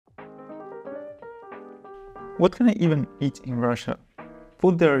What can I even eat in Russia?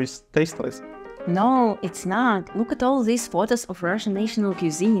 Food there is tasteless. No, it's not. Look at all these photos of Russian national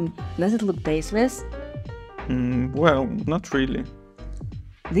cuisine. Does it look tasteless? Well, not really.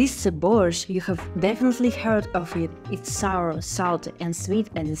 This borscht, you have definitely heard of it. It's sour, salty and sweet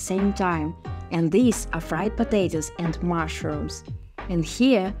at the same time. And these are fried potatoes and mushrooms. And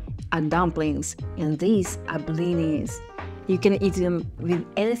here are dumplings, and these are blinis. You can eat them with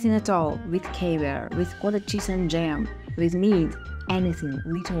anything at all, with caviar, with cottage cheese and jam, with meat, anything,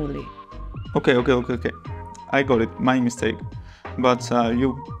 literally. Okay. I got it, my mistake. But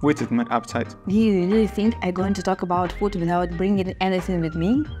you whetted my appetite. Do you really think I'm going to talk about food without bringing anything with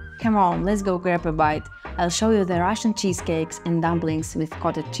me? Come on, let's go grab a bite. I'll show you the Russian cheesecakes and dumplings with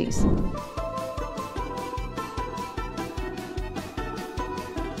cottage cheese.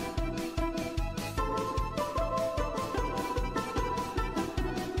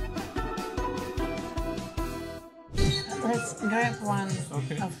 Let's grab one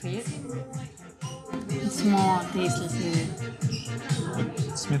of it. It's more tasteless maybe.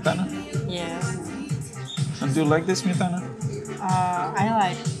 Smetana? Yeah. And do you like the smetana? I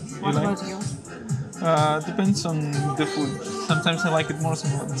like. What about you? Depends on the food. Sometimes I like it more,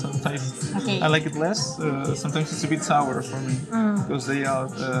 sometimes I like it less. Sometimes it's a bit sour for me because they add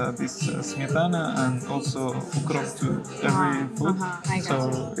this smetana and also ukrop to every food.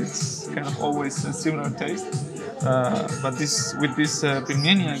 So it's kind of always a similar taste. But with this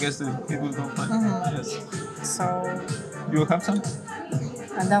pelmeni, I guess it will go fine. Yes. So. You have some?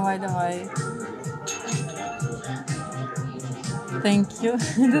 Давай. Thank you.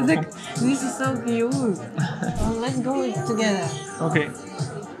 This is so cute. Well, let's go together. Okay.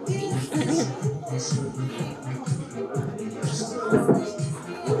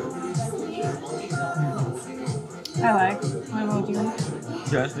 I like. What about you?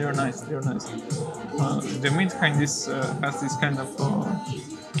 Yes, they're nice. The meat has this kind of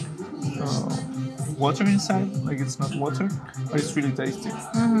water inside, like it's not water, but it's really tasty.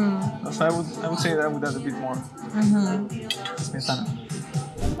 So I would say that I would add a bit more. Smetana.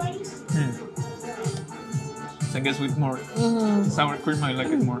 So I guess with more sour cream, I like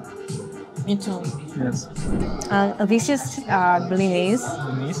it more. Me too. Yes. This is blinis,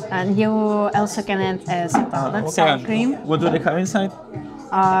 and you also can add sour cream. What do they have inside?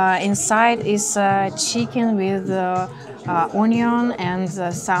 Inside is chicken with onion and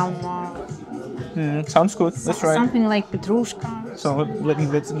some. Sounds good. Let's try it. Something like petrushka. So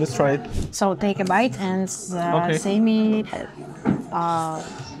let's try it. So take a bite and say me. Do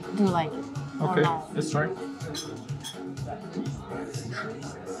you like it? Okay, no? Let's try.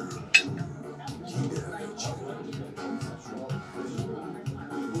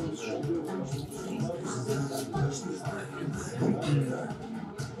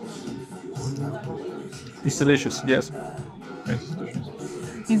 It's delicious. Yes. It's delicious.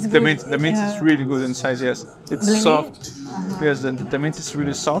 It's The good. meat is really good inside. Yes, it's Really? soft. Yes, the meat is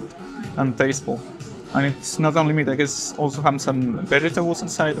really soft and tasteful. And it's not only meat. I guess also have some vegetables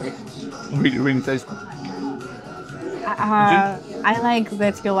inside. Really tasteful. I like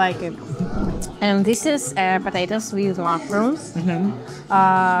that you like it. And this is potatoes with mushrooms.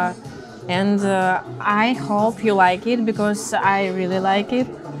 And I hope you like it because I really like it.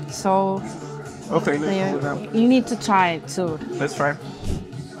 So Okay, let's do that. you need to try it too. Let's try.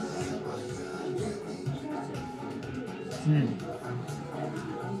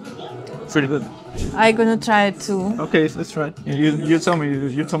 It's really good. I'm gonna try it too. Okay, let's try it. You tell me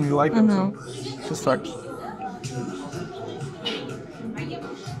you like it. So let's try.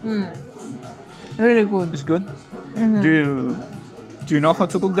 Really good. It's good. Do you know how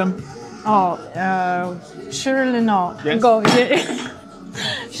to cook them? Oh, surely no. Yes. Go.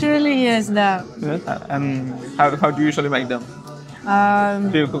 Surely yes. The Yes. And how do you usually make them?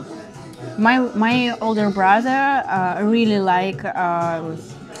 Do you cook? my older brother really like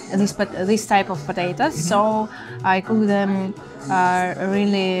this type of potatoes, so I cook them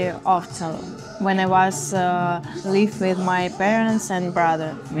really often when I was live with my parents and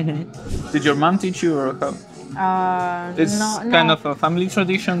brother. Did your mom teach you or how? It's kind of a family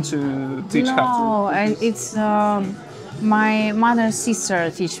tradition to teach how to. No, it's my mother's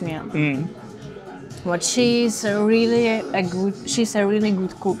sister teach me. But she's a really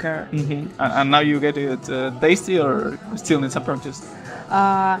good cooker. And now you get it tasty or still needs a practice?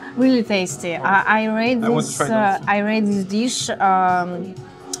 Really tasty. I rate want to try those. I rate this dish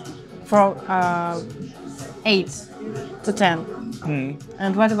for 8 to 10.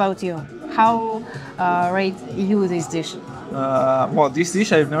 And what about you? How rate you this dish? Well, this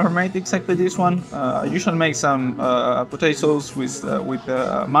dish I've never made exactly this one. I usually make some potatoes with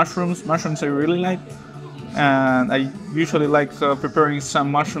mushrooms. Mushrooms I really like. and I usually like preparing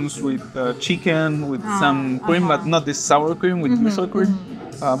some mushrooms with chicken, with some cream, but not this sour cream with usual cream.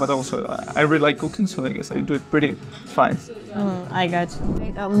 But also, I really like cooking, so I guess I do it pretty fine. I got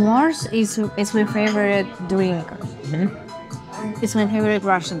you. Mors is my favorite drink. It's my favorite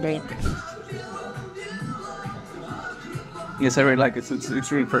Russian drink. Yes, I really like it.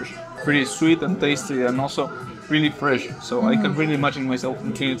 It's really fresh, pretty sweet and tasty, and also really fresh. So I can really imagine myself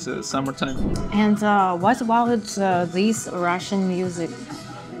thinking it's summertime. And what about this Russian music?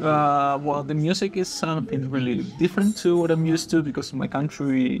 Well, the music is something really different to what I'm used to, because in my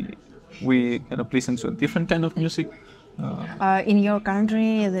country we kind of listen to a different kind of music. In your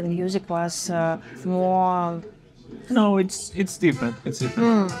country, the music was more. No, it's different. It's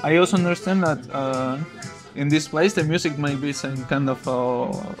different. I also understand that in this place the music might be some kind of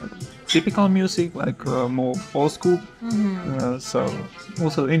typical music, like more old school. So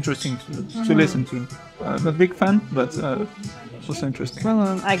also interesting to listen to. Not a big fan, but also interesting.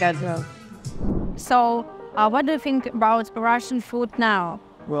 I got you. So, what do you think about Russian food now?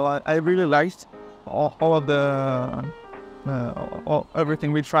 Well, I really liked all of the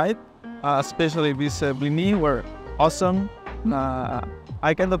everything we tried, especially this blini were awesome.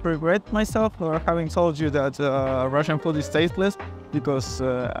 I kind of regret myself for having told you that Russian food is tasteless, because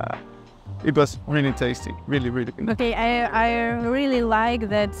it was really tasty, really good. Okay, I really like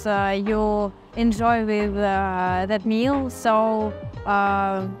that you enjoy with that meal. So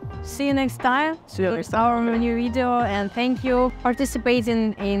see you next time. See you next time. Our new video, and thank you for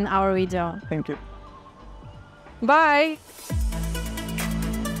participating in our video. Thank you. Bye.